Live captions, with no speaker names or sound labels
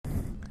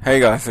Hey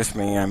guys, it's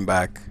me, I'm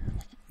back.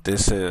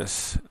 This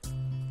is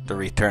the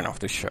return of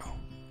the show.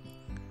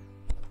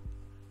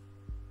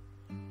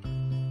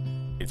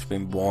 It's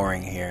been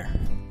boring here.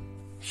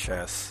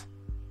 Chess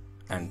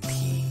and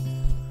tea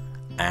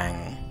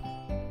and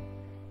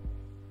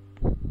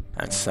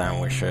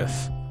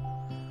sandwiches.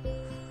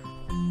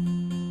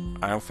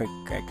 I don't think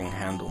I can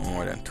handle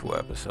more than 2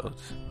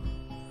 episodes.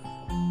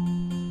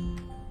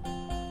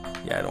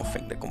 Yeah, I don't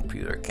think the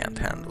computer can't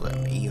handle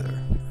them either.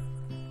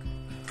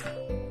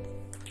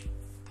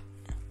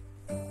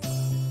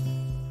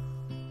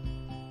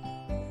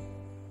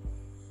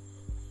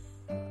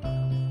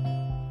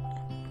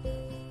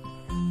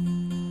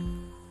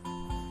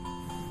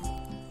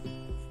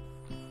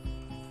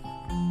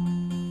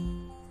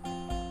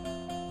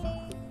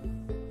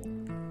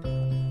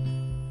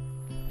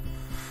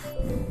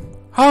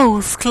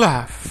 How's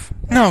class,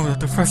 now that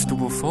the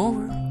festival's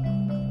over?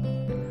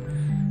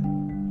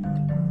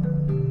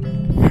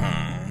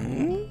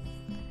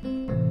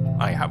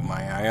 I have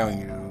my eye on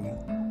you.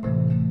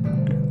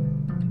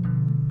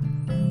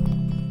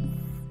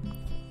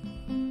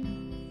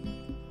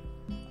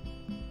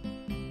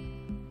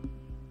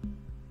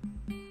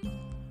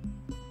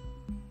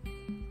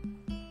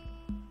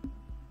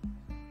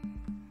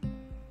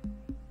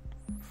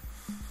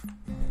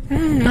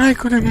 I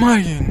could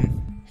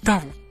imagine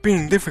that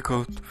being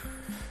difficult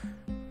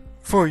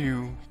for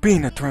you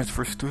being a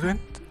transfer student.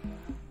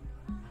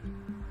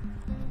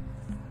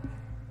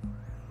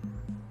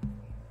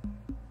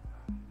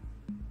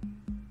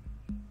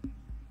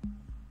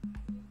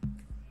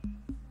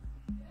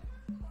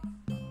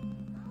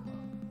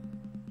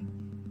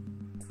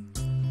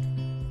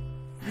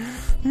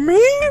 Me?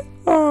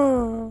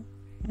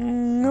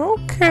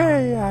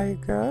 Okay, I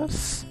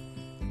guess.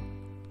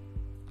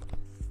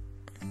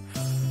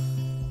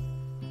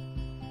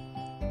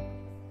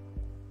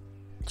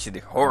 She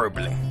did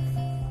horribly.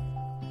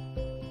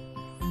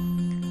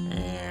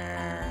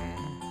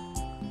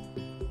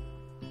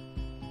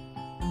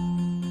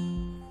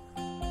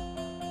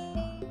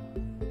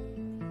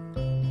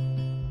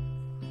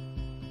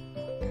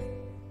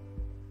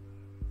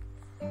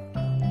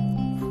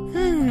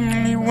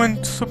 It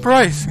went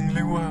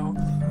surprisingly well.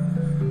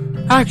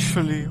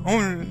 Actually,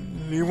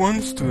 only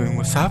one student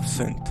was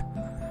absent,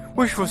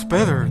 which was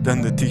better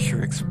than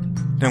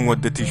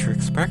what the teacher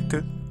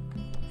expected.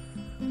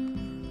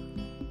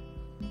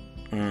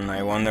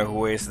 I wonder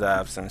who is the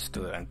absent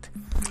student.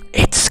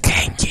 It's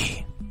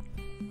Kenji.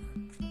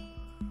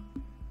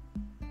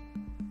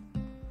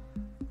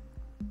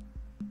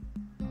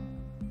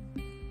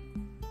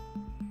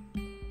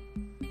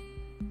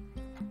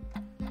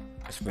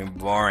 It's been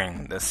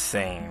boring, the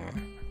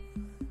same.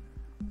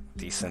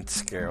 Decent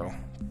skill,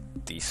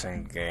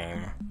 decent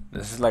game.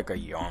 This is like a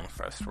yawn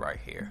fest right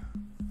here.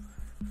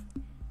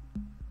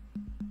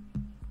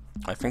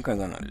 I think I'm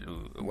gonna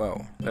lose.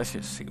 Well, let's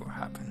just see what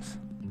happens.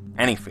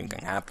 Anything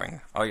can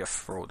happen. I'll just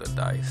throw the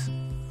dice.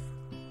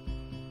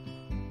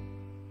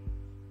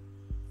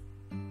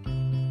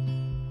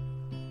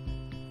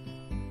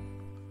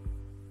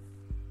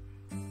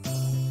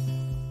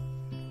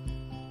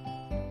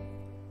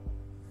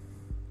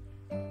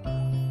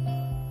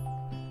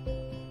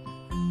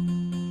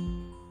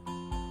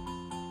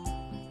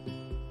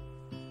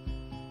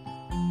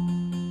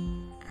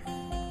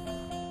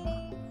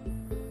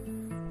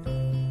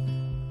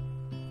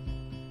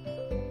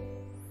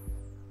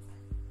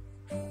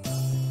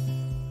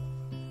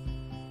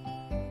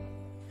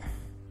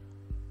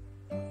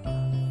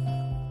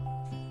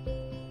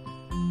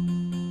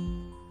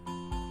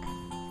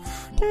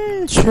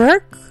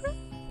 Check.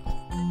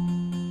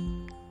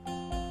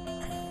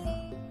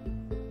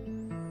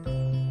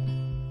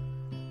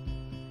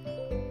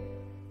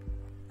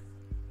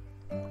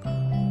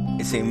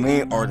 Is it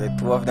me or the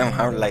two of them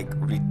have like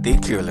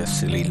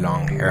ridiculously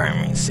long hair?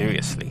 I mean,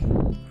 seriously.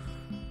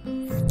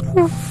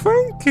 Oh,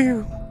 thank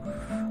you.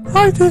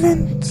 I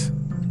didn't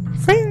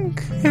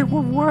think it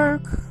would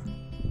work.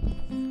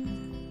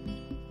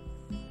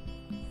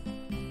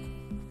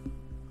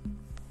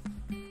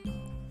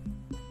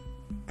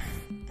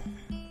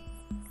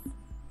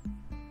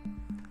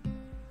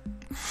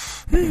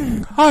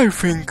 I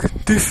think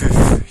this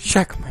is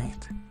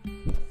checkmate.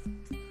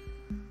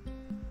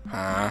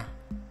 Huh?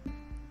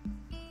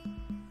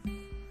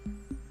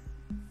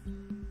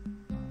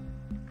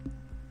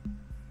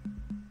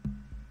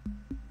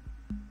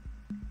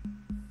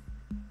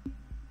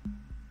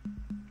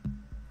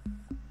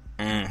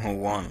 Who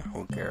won?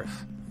 Who cares?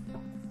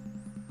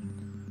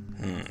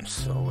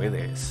 So it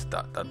is.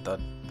 Dot dot dot.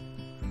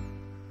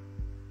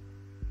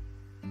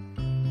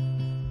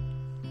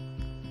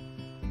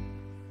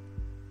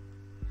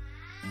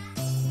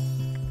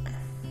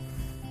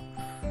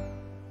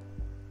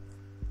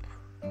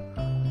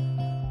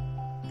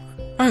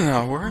 An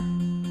hour?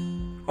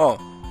 Oh,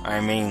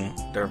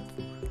 they're.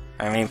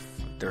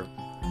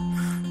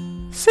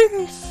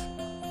 Since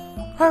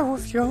I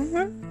was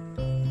younger.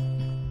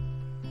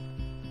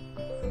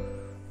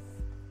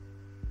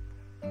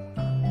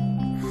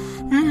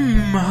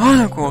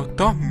 Hanako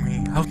taught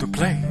me how to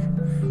play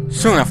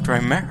soon after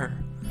I met her.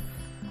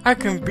 I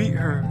can beat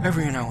her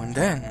every now and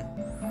then,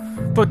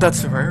 but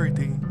that's a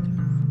rarity.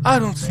 I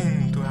don't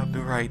seem to have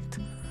the right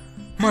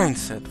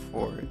mindset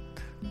for it.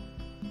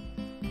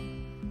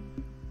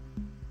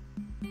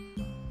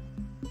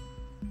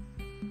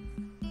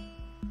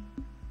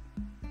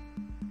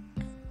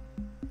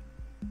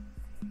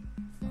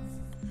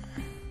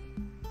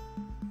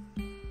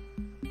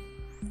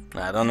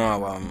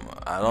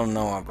 I don't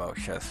know about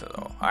chess at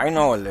all. I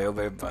know a little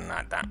bit, but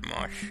not that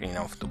much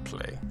enough to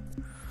play.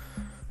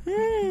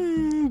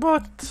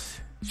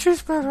 But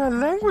she's better at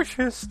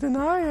languages than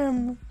I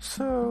am,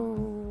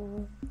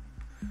 so...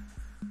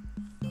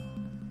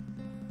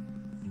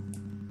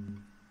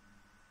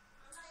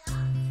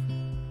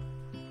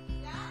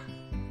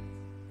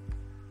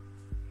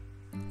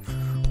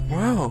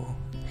 Well,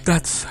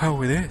 that's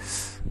how it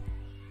is.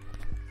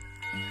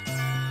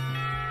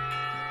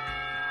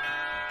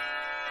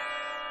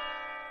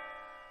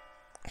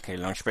 Okay,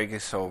 lunch break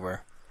is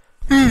over.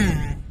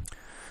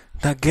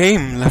 That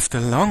game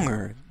lasted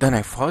longer than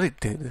I thought it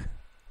did.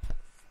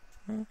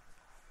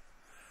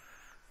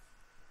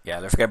 Yeah,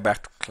 let's get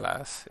back to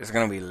class. It's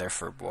gonna be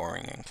less or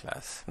boring in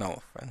class.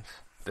 No offense.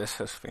 This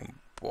has been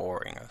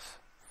boring us.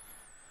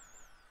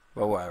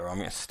 But whatever,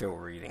 I'm still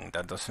reading.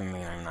 That doesn't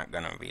mean I'm not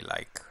gonna be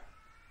like...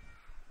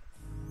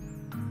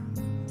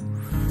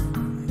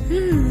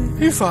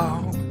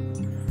 Hisao,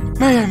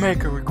 may I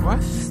make a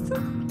request?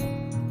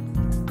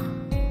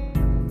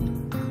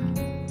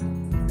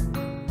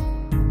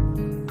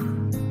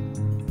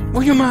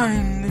 Would you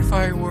mind if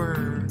I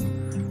were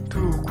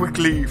to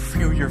quickly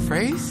feel your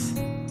face?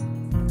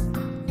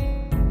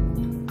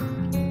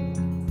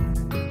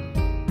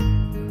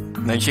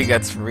 Then she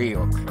gets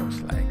real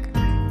close, like...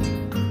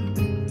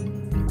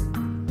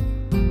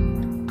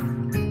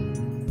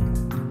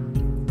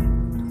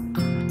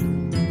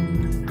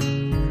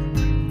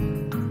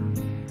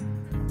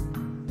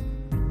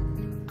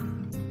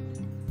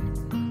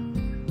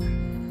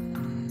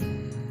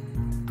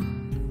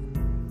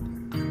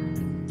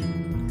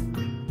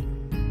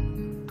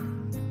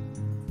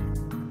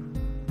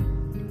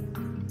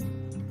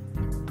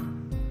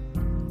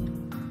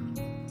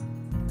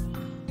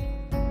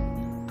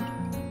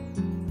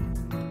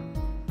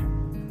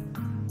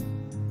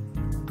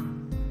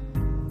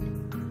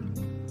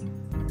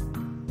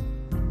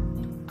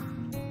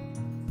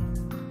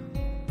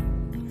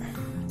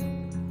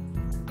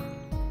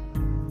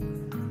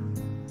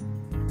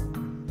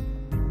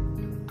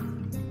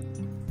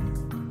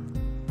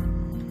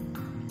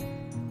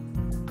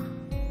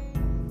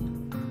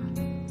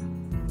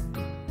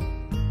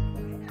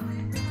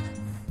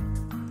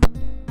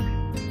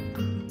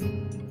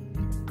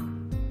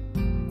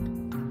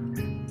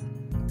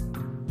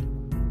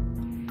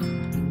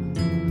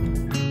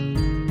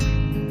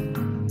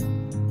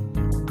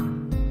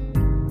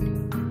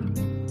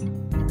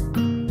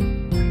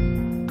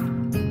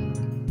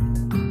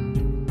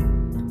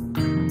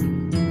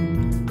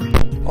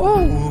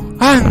 Oh,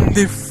 and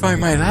if I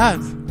might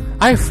add,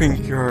 I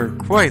think you're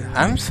quite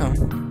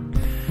handsome.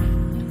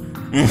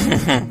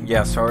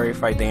 Yeah, sorry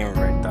if I didn't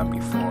read that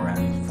before,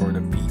 and for the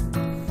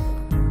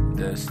beat.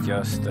 There's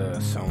just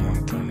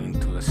someone came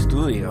into the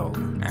studio,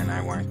 and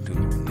I wanted to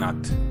not...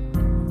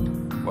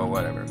 Well,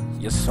 whatever.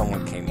 Just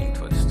someone came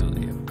into the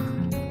studio.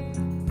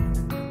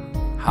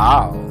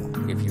 How?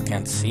 If you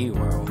can't see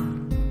well.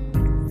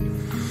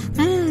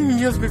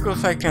 Just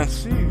because I can't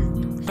see,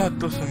 that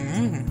doesn't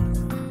mean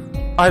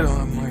I don't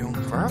have my own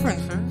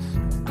preferences.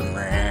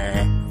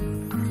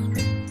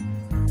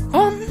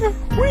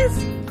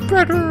 We've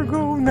better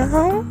go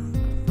now.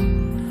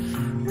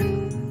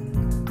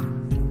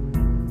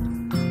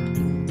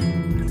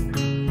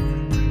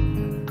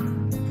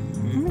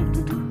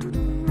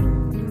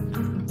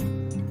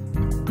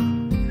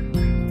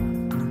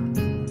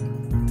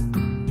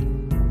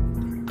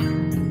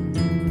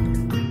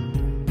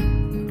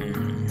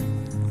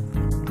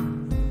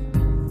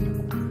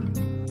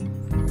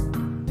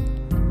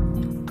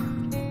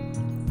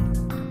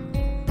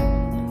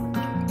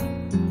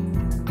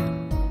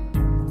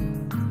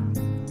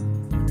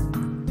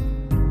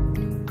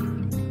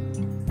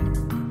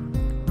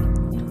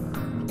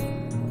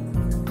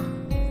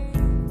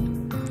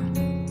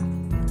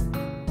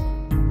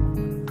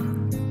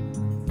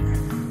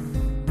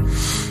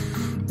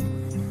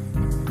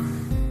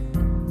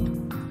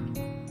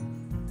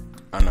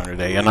 Another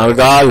day, another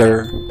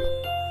dollar.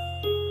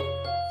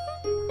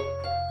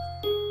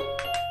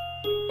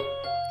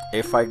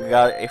 If I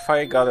got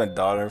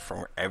 $1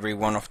 from every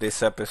one of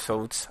these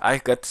episodes, I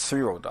got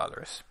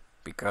 $0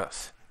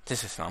 because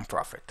this is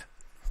non-profit.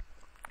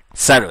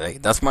 Saturday,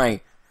 that's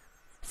my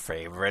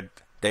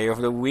favorite day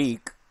of the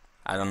week.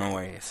 I don't know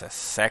why it says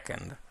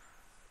second.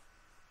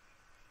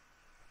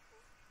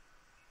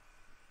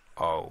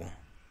 Oh,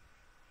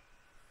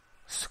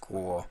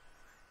 school.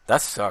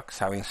 That sucks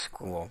having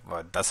school,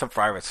 but that's a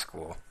private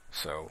school.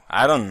 So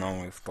I don't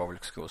know if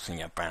public schools in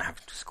Japan have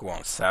school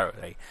on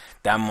Saturday.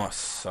 That must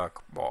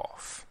suck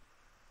balls.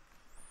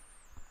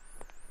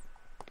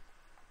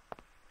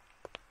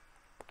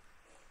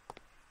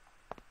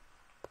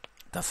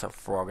 That's a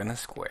frog in a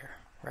square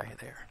right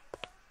there.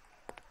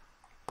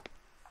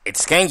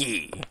 It's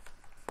Kenji.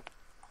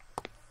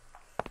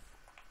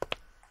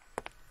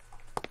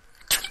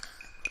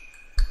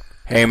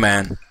 Hey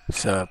man,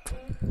 what's up?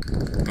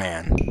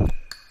 Man.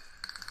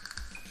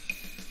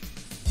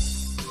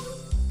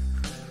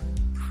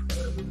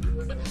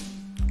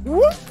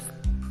 Whoop!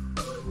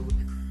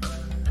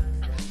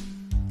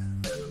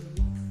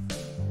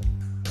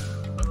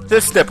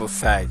 Let's step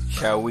aside,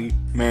 shall we,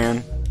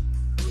 man?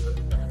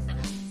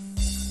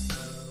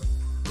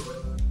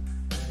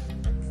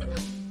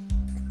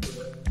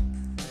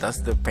 That's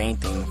the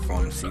painting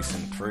from season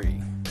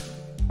 3.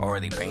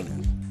 Already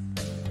painted.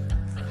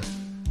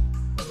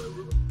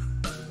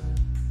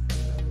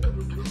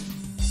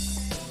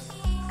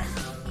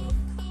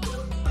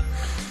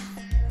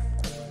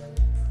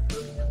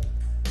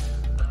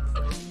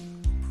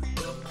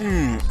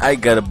 I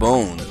got a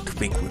bone to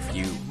pick with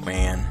you,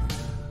 man.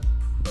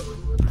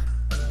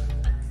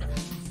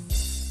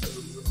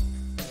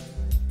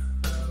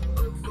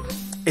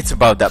 It's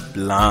about that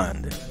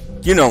blonde.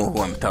 You know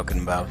who I'm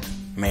talking about,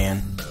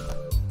 man.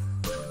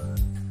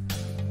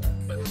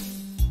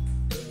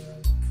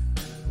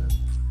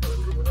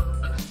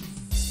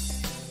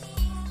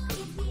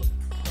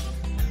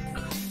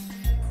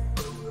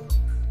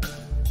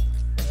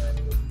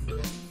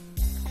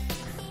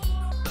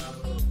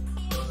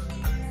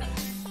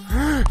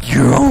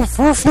 You're on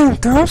first name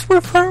terms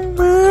with her,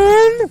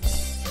 man?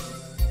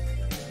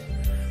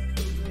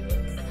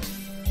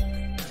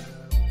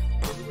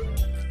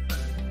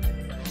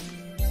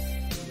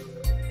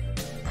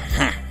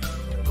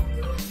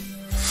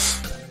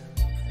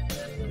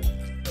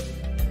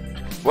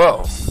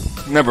 Well,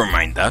 never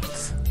mind that.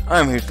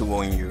 I'm here to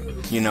warn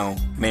you, you know,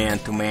 man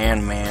to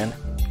man, man.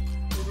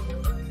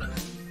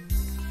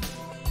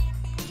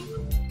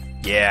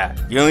 Yeah,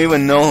 you don't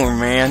even know her,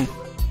 man.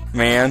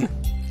 Man.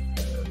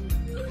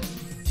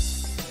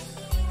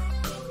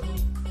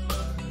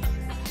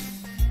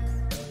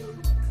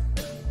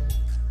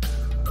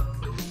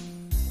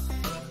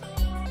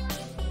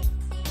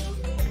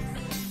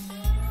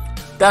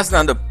 That's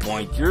not the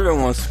point. You're the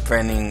one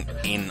spending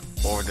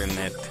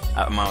inordinate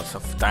amounts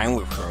of time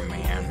with her,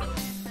 man.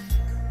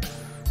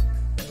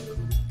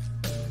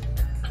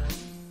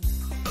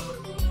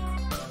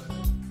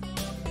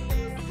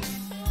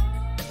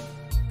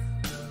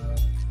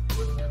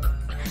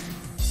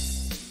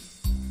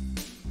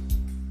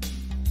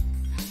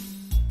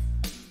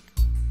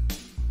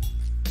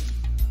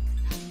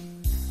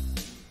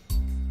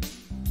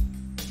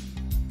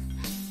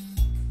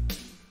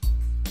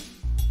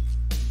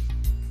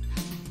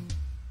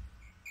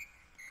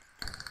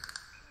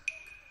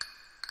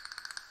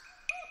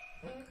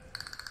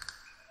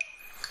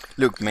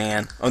 Look,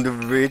 man, on the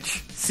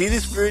bridge, see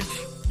this bridge?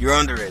 You're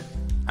under it.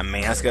 A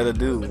man's gotta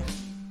do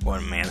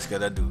what a man's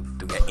gotta do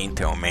to get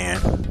intel,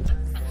 man.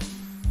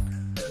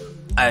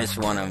 I just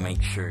wanna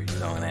make sure you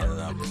don't end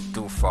up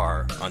too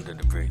far under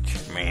the bridge,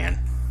 man.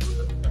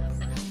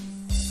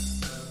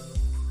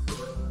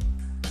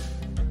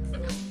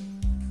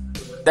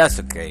 That's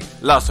okay.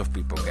 Lots of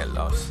people get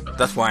lost.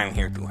 That's why I'm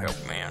here to help,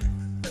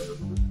 man.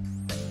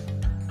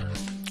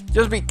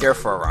 Just be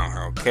careful around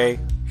her, okay?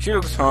 She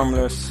looks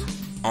harmless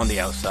on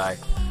the outside,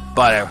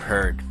 but I've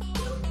heard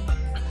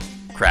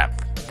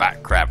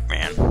bad crap,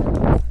 man.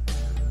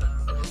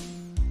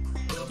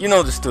 You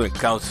know the student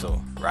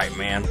council, right,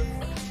 man?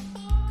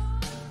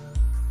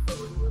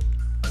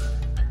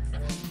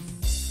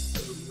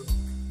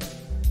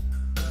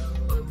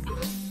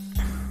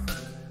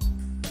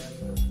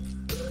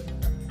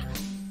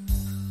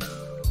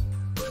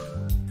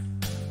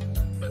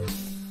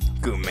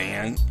 Good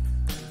man,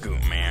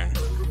 good man.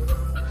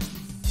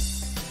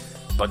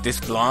 But this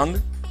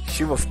blonde,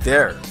 she was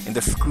there in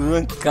the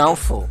student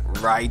council,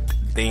 right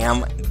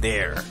damn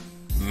there,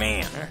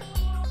 man.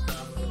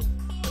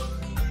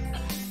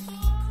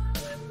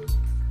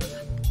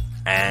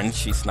 And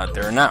she's not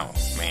there now,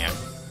 man.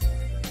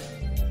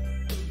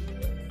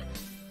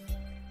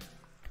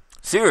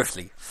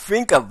 Seriously,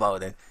 think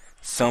about it.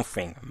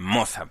 Something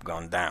must have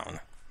gone down,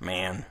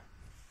 man.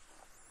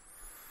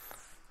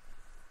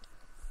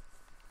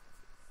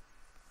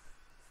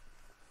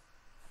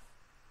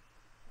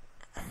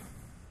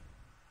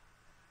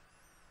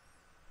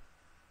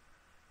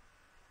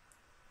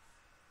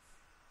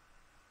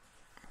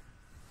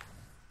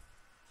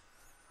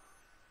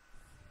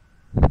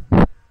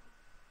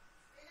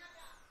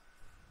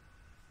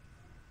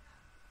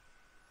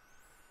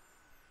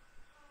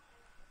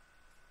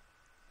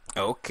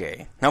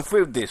 Okay, now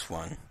for this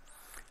one.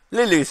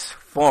 Lilly's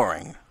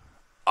foreign.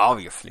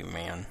 Obviously,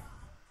 man.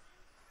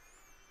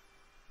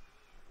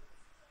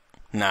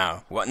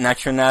 Now, what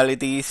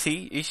nationality is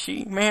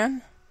she,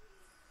 man?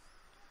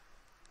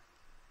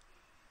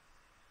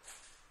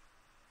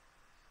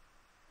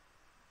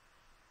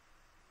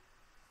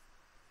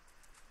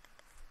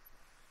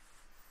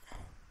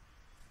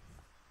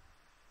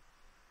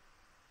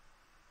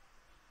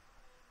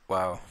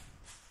 Well,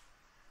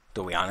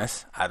 to be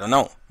honest, I don't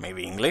know.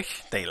 Maybe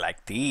English? They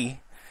like tea.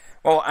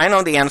 Well, I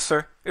know the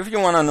answer. If you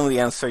want to know the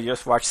answer,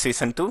 just watch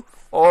season 2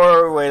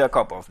 or wait a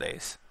couple of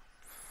days.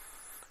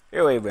 It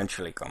will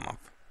eventually come up.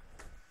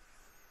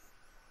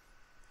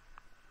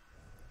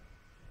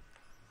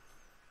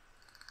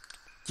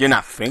 You're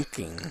not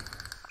thinking.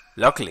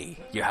 Luckily,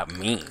 you have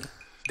me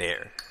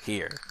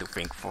here to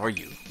think for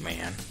you,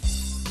 man.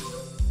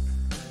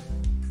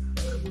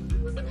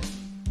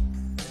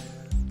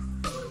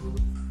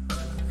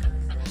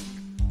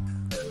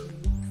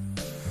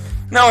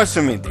 Now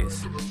assuming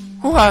this,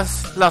 who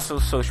has lots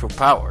of social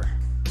power?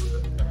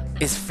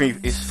 Is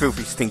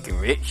filthy stinking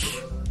rich?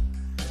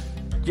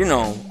 You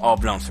know all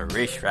blondes are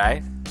rich,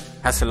 right?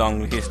 Has a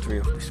long history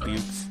of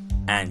disputes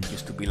and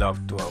used to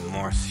belong to a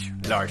more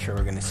large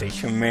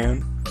organization,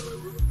 man.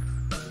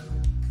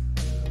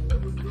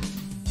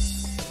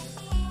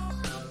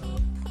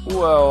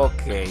 Well,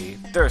 okay,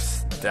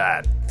 there's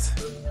that.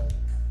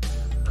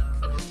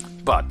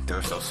 But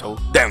there's also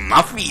the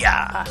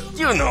Mafia!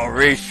 You know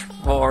Rich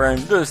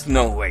Foreign, there's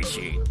no way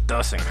she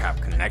doesn't have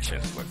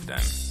connections with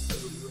them.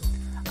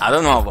 I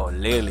don't know about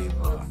Lilly,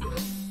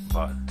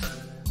 but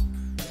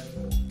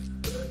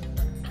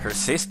her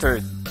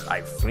sister,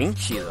 I think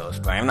she does,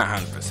 but I'm not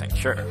 100%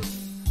 sure.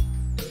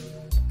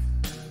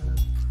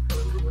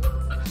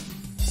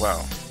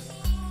 Well,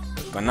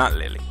 but not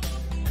Lilly.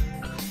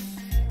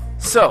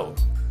 So,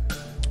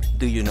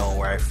 do you know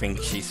where I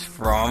think she's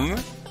from?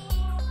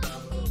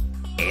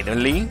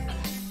 Italy?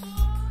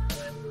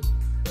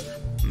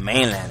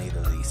 Mainland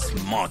Italy,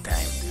 small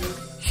time, dude.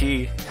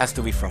 She has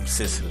to be from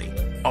Sicily.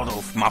 All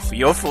those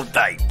mafioso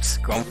types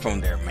come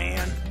from there,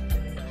 man.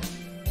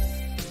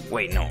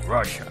 Wait, no,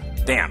 Russia.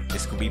 Damn,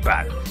 this could be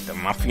bad. The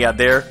mafia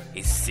there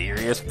is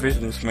serious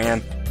business,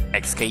 man.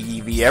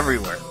 Ex-KGB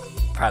everywhere.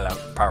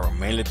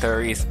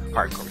 Paramilitaries,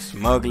 hardcore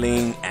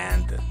smuggling,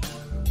 and...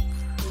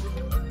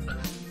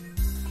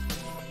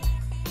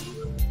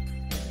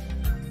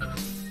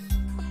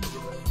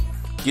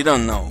 You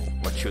don't know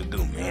what you'll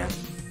do, man.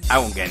 I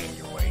won't get in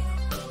your way.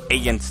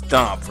 Agents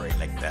don't operate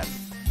like that.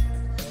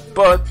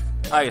 But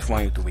I just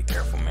want you to be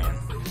careful, man.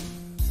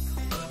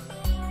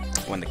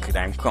 When the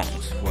time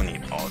comes, we'll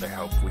need all the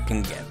help we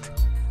can get.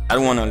 I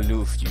don't want to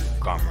lose you,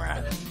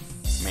 comrade.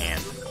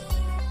 Man.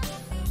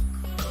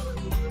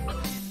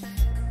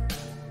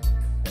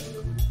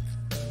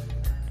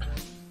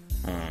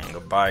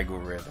 Goodbye,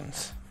 good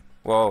riddance.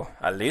 Well,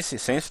 at least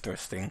it's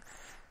interesting.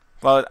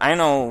 But I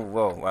know,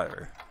 well,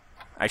 whatever.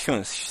 I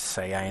shouldn't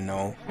say I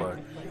know, but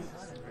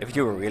if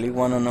you really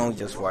want to know,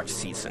 just watch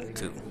season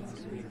 2.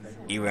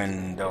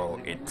 Even though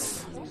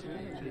it's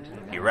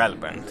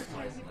irrelevant.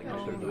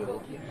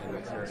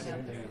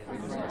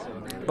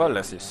 But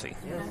let's just see.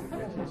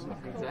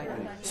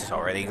 She's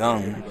already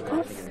gone.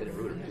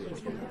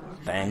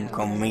 Then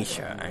come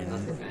Misha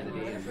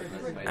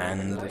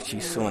and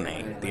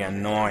Shizune, the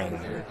annoying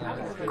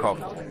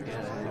couple.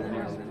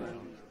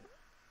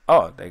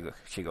 Oh,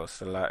 he goes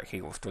to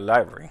the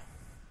library.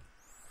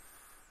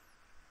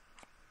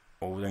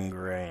 Golden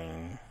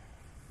grain.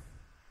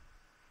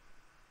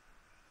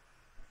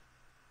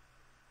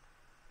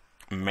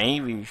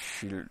 Maybe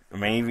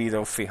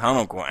they'll see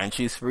Hanako and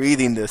she's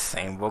reading the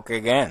same book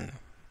again.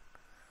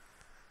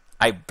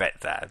 I bet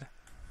that.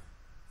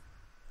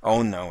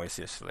 Oh no, it's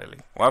just Lilly.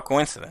 What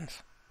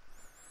coincidence.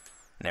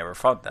 Never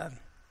thought that.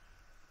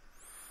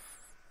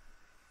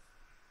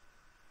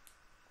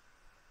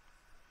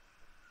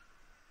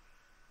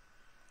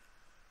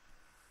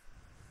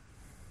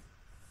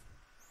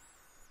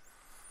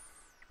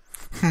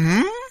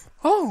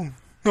 Oh,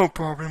 no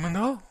problem at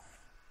all.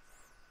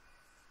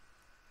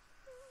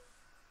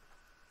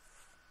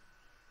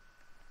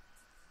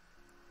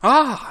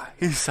 Ah,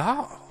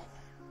 Hisao.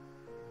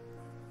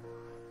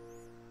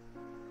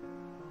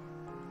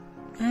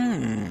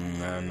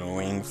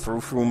 Annoying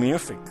frou-frou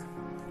music.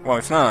 Well,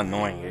 it's not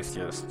annoying, it's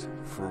just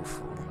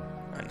frou-frou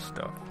and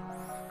stuff.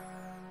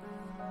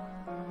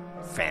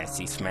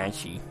 Fancy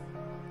smashy.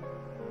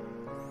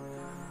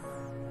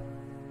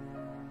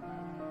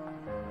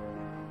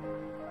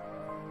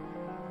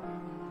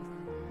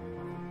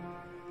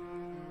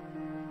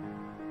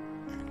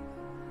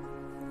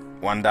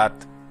 One dot,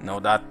 no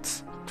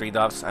dots, 3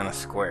 dots, and a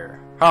square.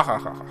 Ha ha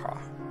ha ha ha.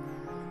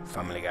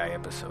 Family Guy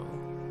episode.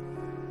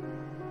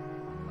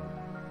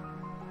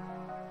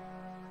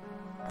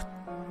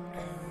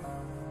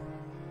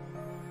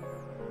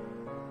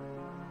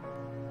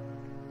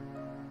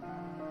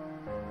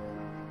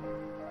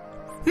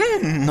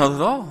 Not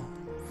at all.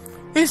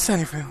 Is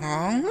anything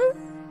wrong?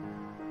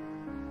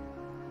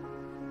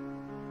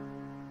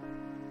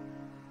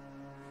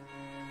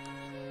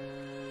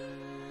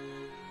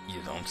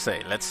 You don't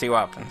say. Let's see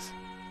what happens.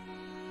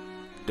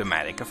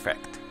 Dramatic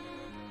effect.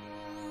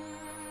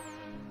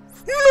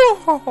 No!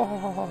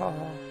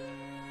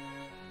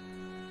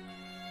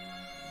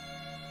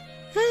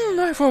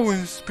 I've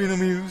always been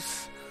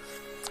amused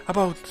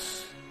about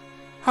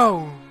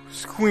how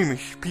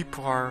squeamish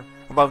people are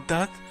about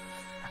that.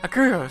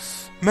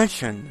 Akira's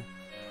mentioned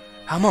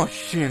how much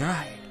she and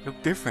I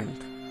look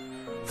different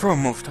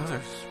from most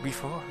others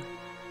before.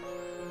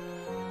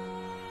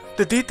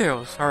 The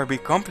details are a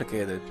bit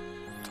complicated,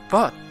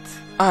 but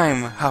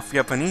I'm half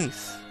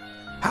Japanese,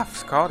 half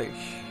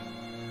Scottish.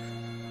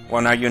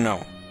 Well, now you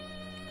know,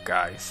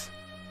 guys.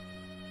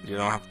 You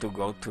don't have to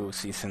go to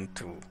season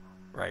 2,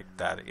 right?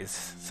 That is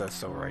says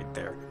so right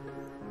there.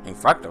 In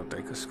fact, I'll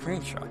take a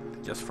screenshot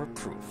just for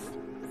proof.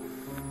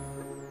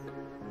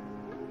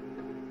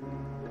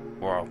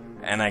 Wow.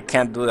 And I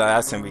can't do that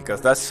accent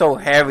because that's so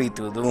heavy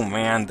to do,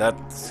 man.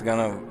 That's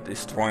gonna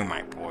destroy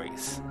my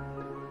voice.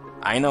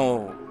 I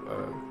know.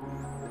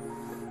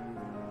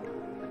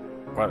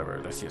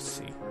 Whatever, let's just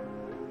see.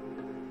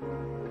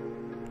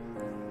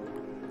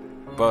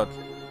 But,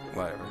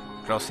 whatever.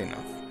 Close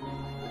enough.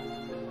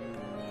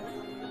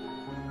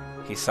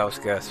 Hisao's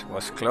guess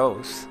was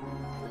close.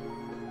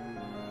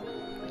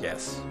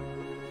 Yes.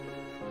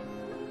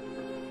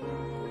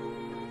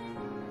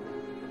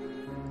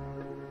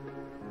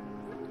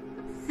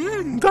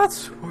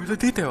 That's where the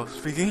details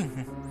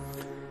begin.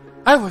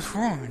 I was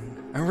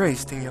born and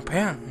raised in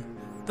Japan,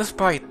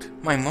 despite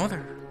my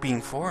mother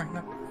being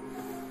foreign.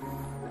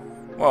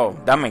 Well,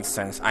 that makes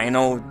sense. I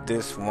know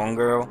this one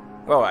girl.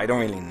 Well, I don't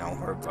really know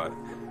her, but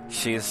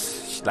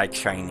she's like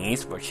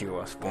Chinese, but she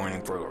was born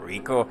in Puerto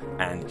Rico,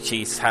 and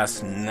she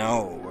has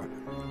no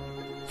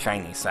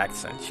Chinese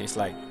accent. She's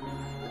like,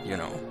 you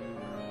know,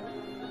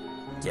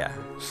 yeah,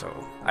 so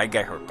I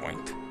get her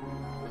point.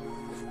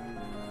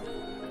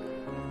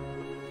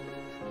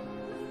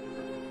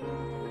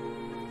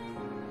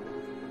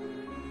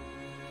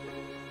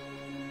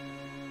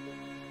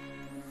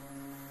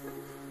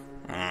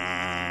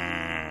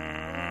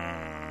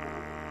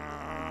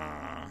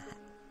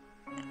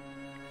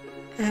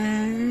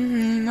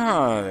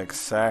 Not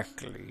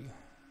exactly.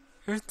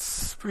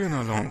 It's been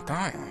a long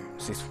time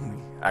Since we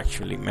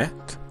actually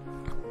met.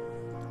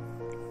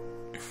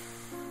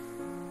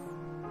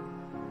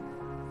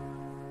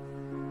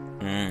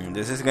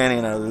 This is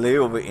getting a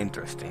little bit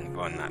interesting,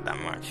 but not that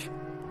much.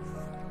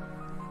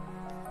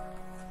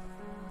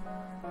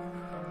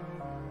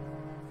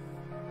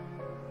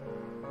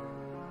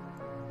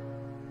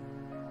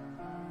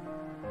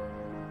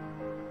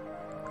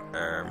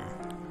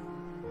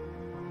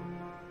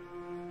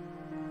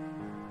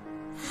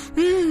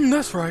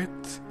 That's right.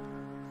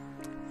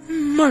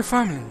 My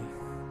family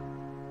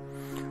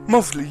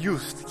mostly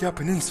used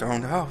Japanese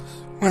around the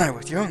house when I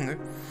was younger.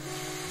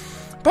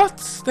 But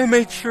they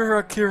made sure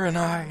Akira and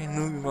I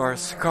knew our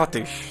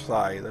Scottish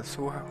side as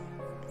well.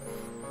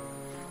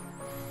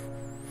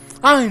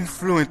 I'm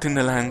fluent in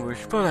the language,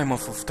 but I'm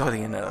also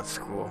studying it at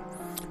school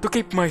to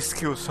keep my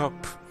skills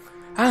up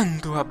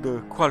and to have the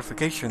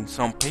qualifications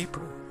on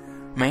paper,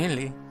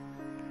 mainly.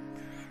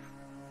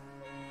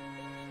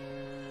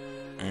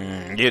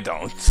 You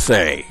don't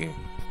say.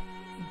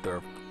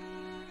 Derp.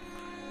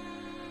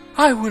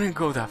 I wouldn't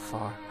go that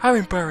far.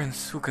 Having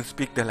parents who can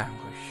speak the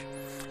language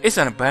is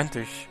an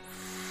advantage.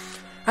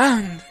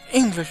 And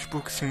English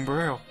books in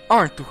Braille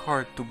aren't too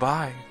hard to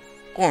buy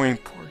or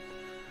import,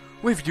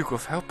 with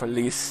Yuko's help at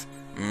least.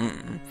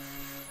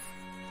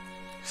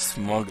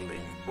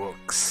 Smuggling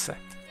books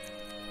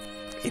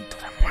into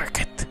the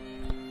market.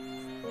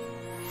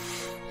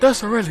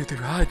 There's a relatively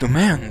high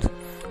demand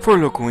for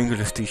local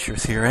English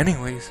teachers here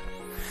anyways,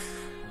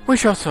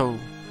 which also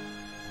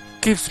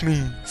gives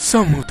me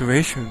some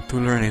motivation to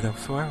learn it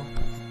as well.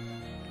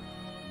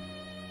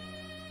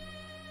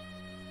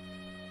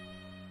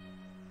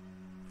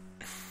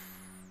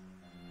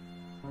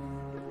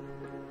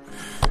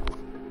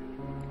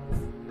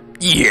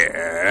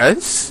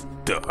 Yes,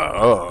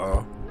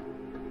 duh.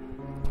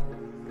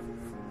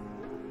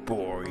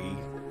 Boy.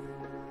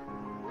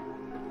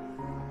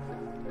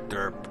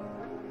 Derp.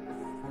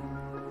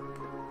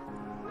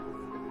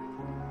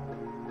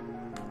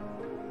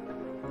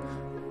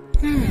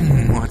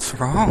 What's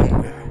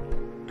wrong?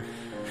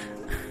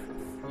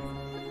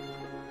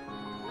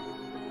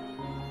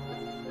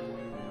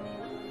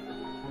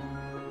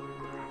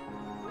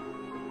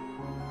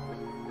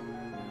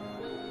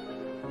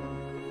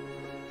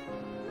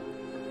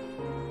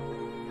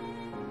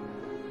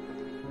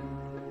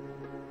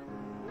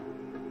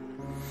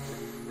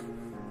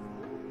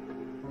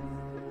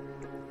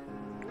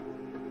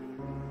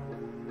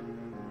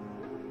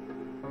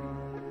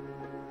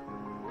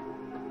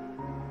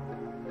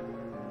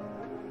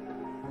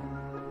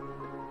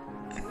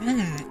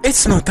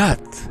 It's not that.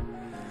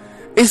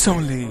 It's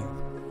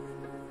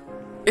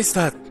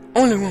that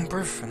only one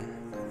person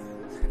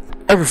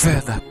ever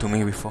said that to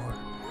me before.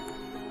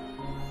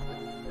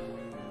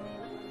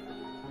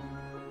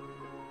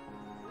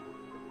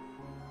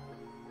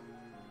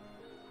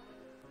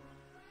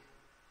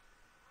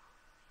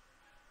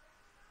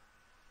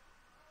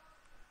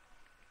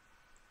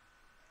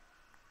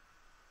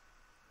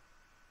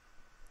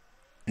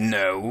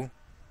 No.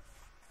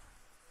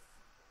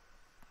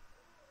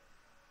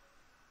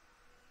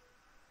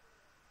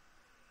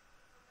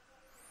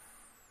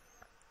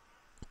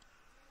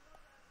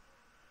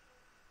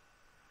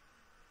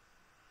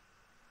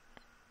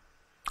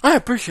 I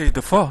appreciate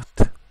the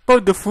thought,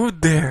 but the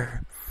food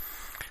there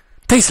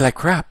tastes like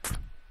crap.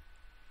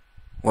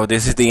 Well,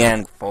 this is the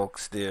end,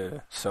 folks.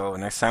 So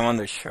next time on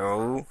the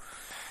show,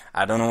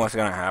 I don't know what's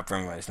gonna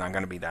happen, but it's not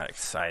gonna be that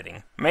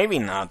exciting. Maybe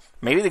not.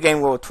 Maybe the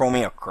game will throw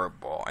me a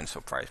curveball and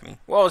surprise me.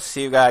 Well,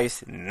 see you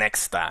guys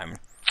next time.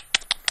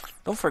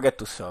 Don't forget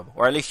to sub,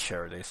 or at least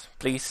share this,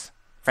 please.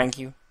 Thank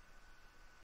you.